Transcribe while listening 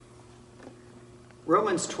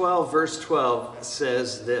Romans 12, verse 12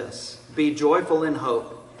 says this: "Be joyful in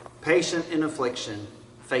hope, patient in affliction,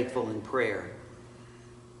 faithful in prayer."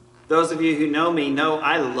 Those of you who know me know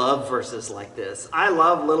I love verses like this. I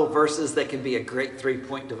love little verses that can be a great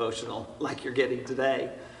 3-point devotional like you're getting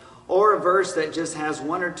today. Or a verse that just has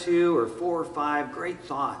 1 or 2 or 4 or 5 great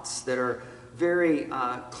thoughts that are very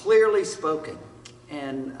clearly spoken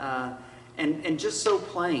and just so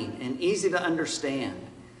plain and easy to understand,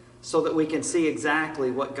 so that we can see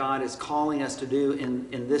exactly what God is calling us to do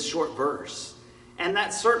in this short verse. And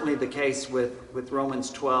that's certainly the case with Romans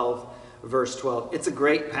 12, verse 12. It's a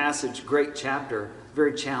great passage, great chapter,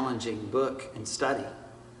 very challenging book and study.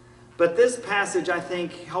 But this passage, I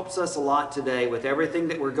think, helps us a lot today with everything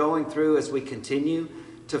that we're going through as we continue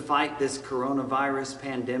to fight this coronavirus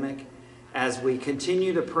pandemic, as we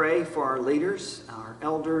continue to pray for our leaders, our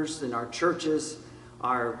elders in our churches,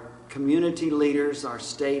 our community leaders, our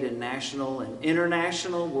state and national and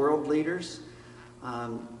international world leaders.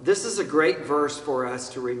 This is a great verse for us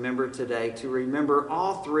to remember today, to remember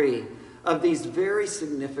all 3 of these very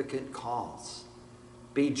significant calls.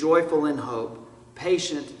 Be joyful in hope,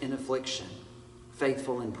 patient in affliction,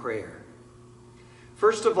 faithful in prayer.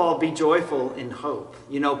 First of all, be joyful in hope.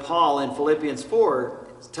 You know, Paul in Philippians 4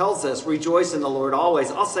 tells us, rejoice in the Lord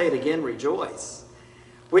always. I'll say it again, rejoice.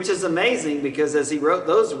 Which is amazing, because as he wrote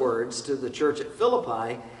those words to the church at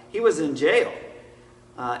Philippi, he was in jail.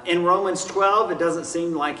 In Romans 12, it doesn't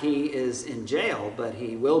seem like he is in jail, but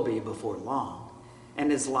he will be before long. And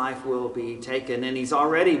his life will be taken. And he's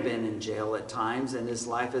already been in jail at times, and his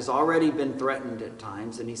life has already been threatened at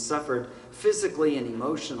times, and he's suffered physically and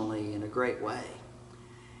emotionally in a great way.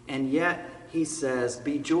 And yet he says,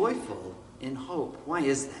 be joyful in hope. Why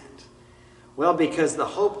is that? Well, because the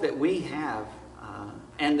hope that we have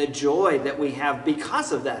and the joy that we have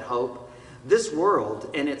because of that hope, this world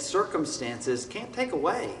and its circumstances can't take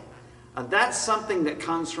away. That's something that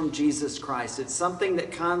comes from Jesus Christ. It's something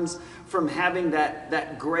that comes from having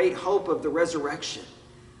that great hope of the resurrection.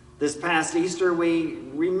 This past Easter, we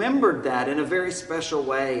remembered that in a very special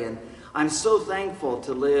way. And I'm so thankful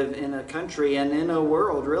to live in a country and in a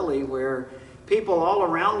world, really, where people all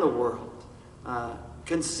around the world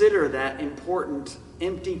consider that important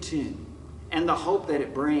empty tomb and the hope that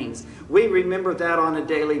it brings. We remember that on a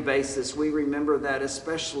daily basis. We remember that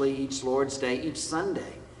especially each Lord's Day, each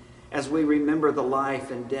Sunday, as we remember the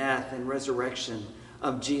life and death and resurrection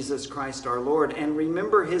of Jesus Christ our Lord, and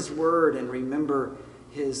remember his word and remember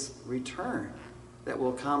his return that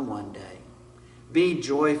will come one day. Be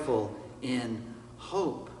joyful in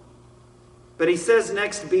hope. But he says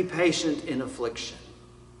next, be patient in affliction.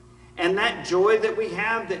 And that joy that we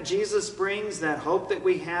have, that Jesus brings, that hope that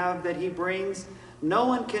we have that he brings, no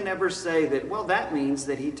one can ever say that, well, that means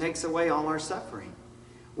that he takes away all our suffering.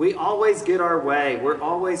 We always get our way. We're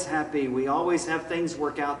always happy. We always have things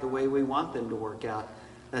work out the way we want them to work out.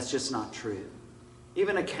 That's just not true.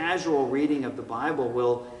 Even a casual reading of the Bible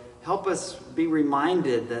will help us be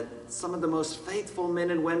reminded that some of the most faithful men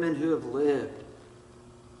and women who have lived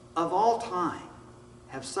of all time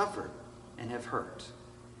have suffered and have hurt.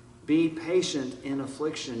 Be patient in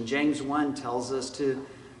affliction. James 1 tells us to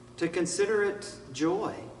consider it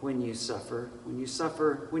joy when you suffer,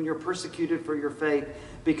 when you're persecuted for your faith,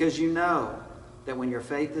 because you know that when your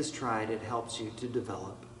faith is tried, it helps you to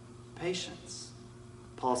develop patience.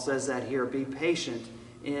 Paul says that here, be patient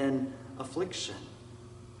in affliction.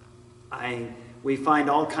 We find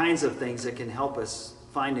all kinds of things that can help us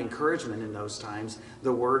find encouragement in those times.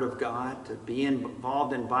 The Word of God, to be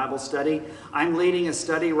involved in Bible study. I'm leading a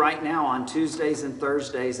study right now on Tuesdays and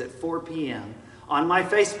Thursdays at 4 p.m. on my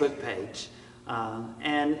Facebook page.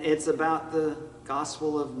 And it's about the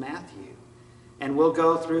Gospel of Matthew. And we'll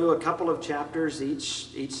go through a couple of chapters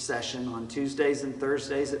each session on Tuesdays and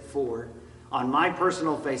Thursdays at 4 on my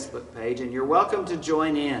personal Facebook page. And you're welcome to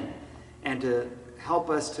join in and to help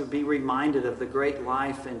us to be reminded of the great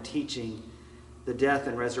life and teaching, the death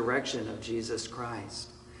and resurrection of Jesus Christ.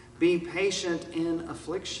 Be patient in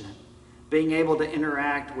affliction. Being able to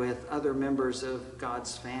interact with other members of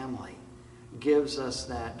God's family gives us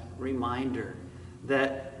that reminder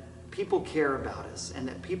that people care about us and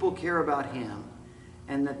that people care about him,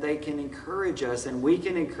 and that they can encourage us and we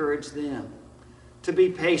can encourage them to be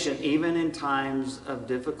patient even in times of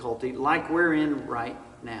difficulty like we're in right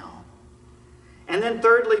now. And then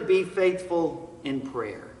thirdly, be faithful in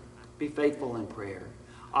prayer. Be faithful in prayer.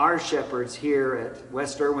 Our shepherds here at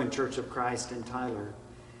West Erwin Church of Christ in Tyler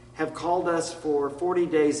have called us for 40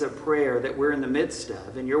 days of prayer that we're in the midst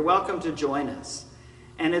of, and you're welcome to join us.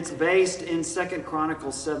 And it's based in 2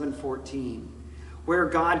 Chronicles 7:14, where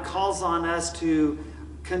God calls on us to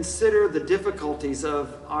consider the difficulties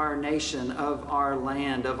of our nation, of our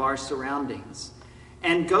land, of our surroundings,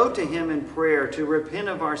 and go to him in prayer to repent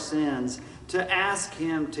of our sins, to ask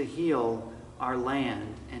him to heal our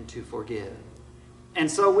land and to forgive. And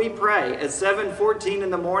so we pray at 7:14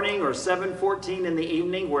 in the morning or 7:14 in the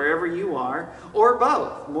evening, wherever you are, or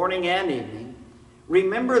both, morning and evening.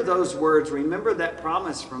 Remember those words, remember that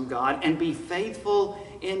promise from God, and be faithful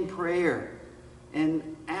in prayer.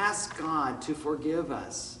 And ask God to forgive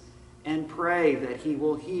us and pray that he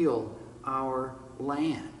will heal our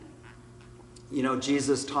land. You know,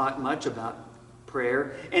 Jesus taught much about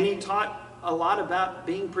prayer, and he taught a lot about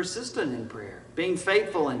being persistent in prayer, being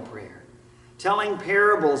faithful in prayer, telling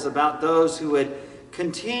parables about those who would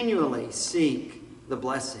continually seek the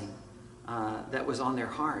blessing that was on their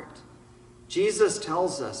heart. Jesus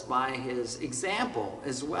tells us by his example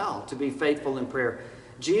as well to be faithful in prayer.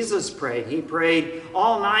 Jesus prayed. He prayed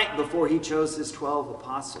all night before he chose his 12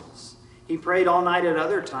 apostles. He prayed all night at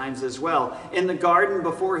other times as well. In the garden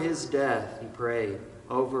before his death, he prayed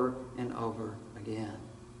over and over again.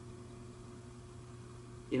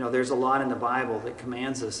 You know, there's a lot in the Bible that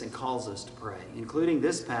commands us and calls us to pray, including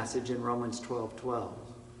this passage in Romans 12:12.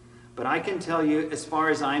 But I can tell you, as far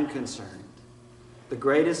as I'm concerned, the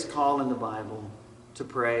greatest call in the Bible to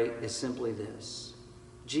pray is simply this: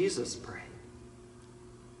 Jesus prayed.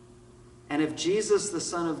 And if Jesus, the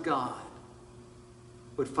Son of God,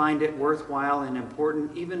 would find it worthwhile and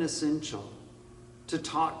important, even essential, to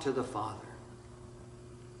talk to the Father,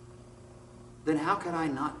 then how could I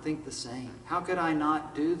not think the same? How could I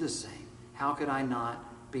not do the same? How could I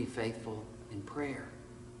not be faithful in prayer?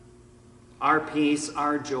 Our peace,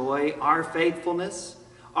 our joy, our faithfulness,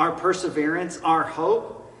 our perseverance, our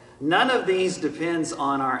hope, none of these depends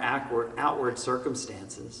on our outward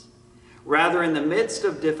circumstances. Rather, in the midst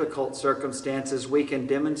of difficult circumstances, we can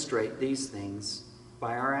demonstrate these things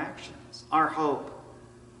by our actions. Our hope,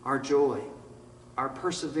 our joy, our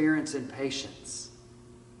perseverance and patience,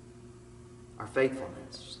 our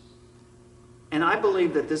faithfulness. And I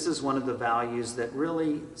believe that this is one of the values that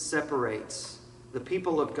really separates the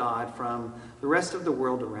people of God from the rest of the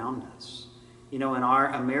world around us. You know, in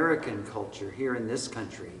our American culture here in this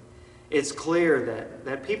country, it's clear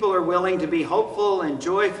that people are willing to be hopeful and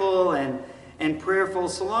joyful and prayerful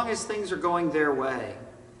so long as things are going their way.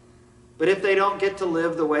 But if they don't get to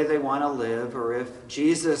live the way they want to live, or if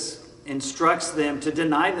Jesus instructs them to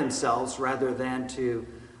deny themselves rather than to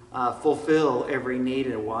fulfill every need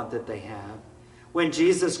and want that they have, when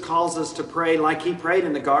Jesus calls us to pray like he prayed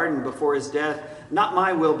in the garden before his death, "Not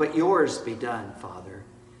my will, but yours be done, Father,"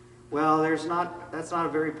 well, that's not a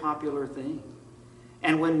very popular thing.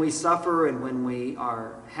 And when we suffer and when we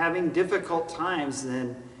are having difficult times,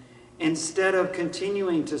 then instead of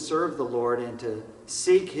continuing to serve the Lord and to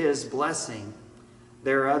seek his blessing,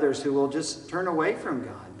 there are others who will just turn away from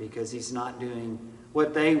God because he's not doing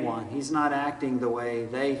what they want. He's not acting the way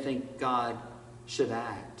they think God should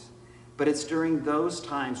act. But it's during those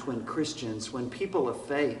times when Christians, when people of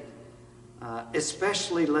faith,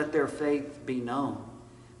 especially let their faith be known.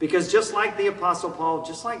 Because just like the Apostle Paul,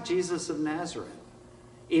 just like Jesus of Nazareth,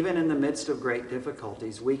 even in the midst of great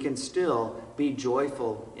difficulties, we can still be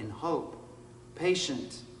joyful in hope,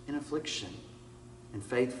 patient in affliction, and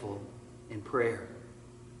faithful in prayer.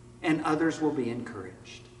 And others will be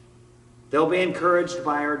encouraged. They'll be encouraged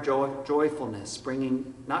by our joyfulness,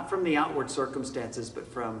 springing not from the outward circumstances, but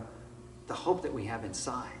from the hope that we have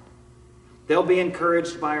inside. They'll be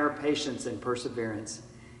encouraged by our patience and perseverance,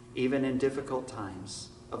 even in difficult times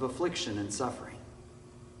of affliction and suffering.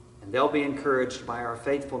 And they'll be encouraged by our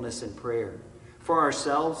faithfulness in prayer for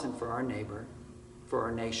ourselves and for our neighbor, for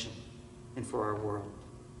our nation, and for our world.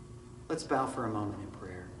 Let's bow for a moment in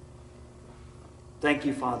prayer. Thank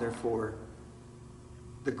you, Father, for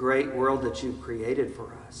the great world that you've created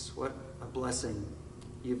for us. What a blessing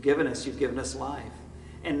you've given us. You've given us life.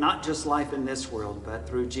 And not just life in this world, but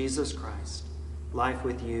through Jesus Christ, life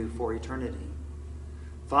with you for eternity.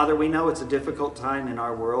 Father, we know it's a difficult time in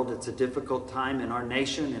our world. It's a difficult time in our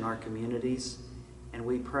nation, in our communities. And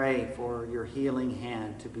we pray for your healing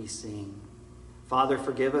hand to be seen. Father,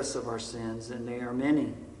 forgive us of our sins, and they are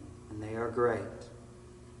many, and they are great.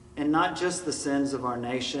 And not just the sins of our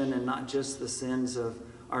nation, and not just the sins of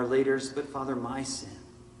our leaders, but Father, my sin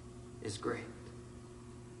is great.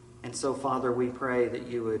 And so, Father, we pray that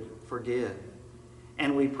you would forgive.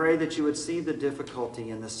 And we pray that you would see the difficulty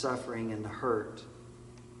and the suffering and the hurt,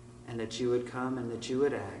 and that you would come and that you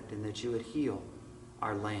would act and that you would heal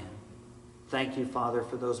our land. Thank you, Father,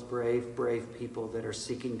 for those brave, brave people that are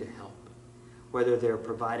seeking to help, whether they're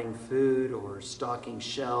providing food or stocking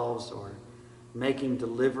shelves or making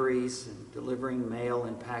deliveries and delivering mail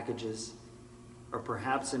and packages, or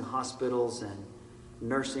perhaps in hospitals and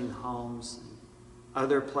nursing homes and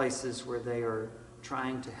other places where they are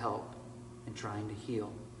trying to help and trying to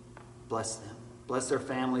heal. Bless them. Bless their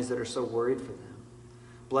families that are so worried for them.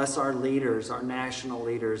 Bless our leaders, our national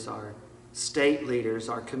leaders, our state leaders,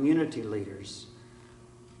 our community leaders,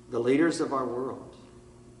 the leaders of our world.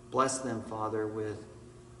 Bless them, Father, with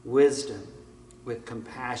wisdom, with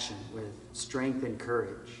compassion, with strength and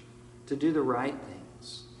courage to do the right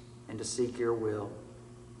things and to seek your will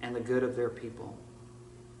and the good of their people.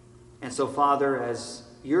 And so, Father, as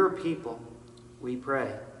your people, we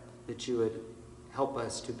pray that you would help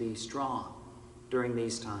us to be strong during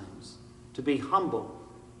these times, to be humble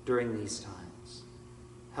during these times.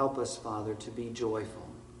 Help us, Father, to be joyful,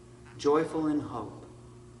 joyful in hope,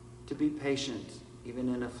 to be patient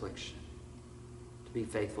even in affliction, to be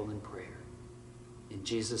faithful in prayer. In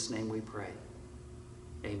Jesus' name we pray.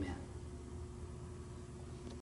 Amen.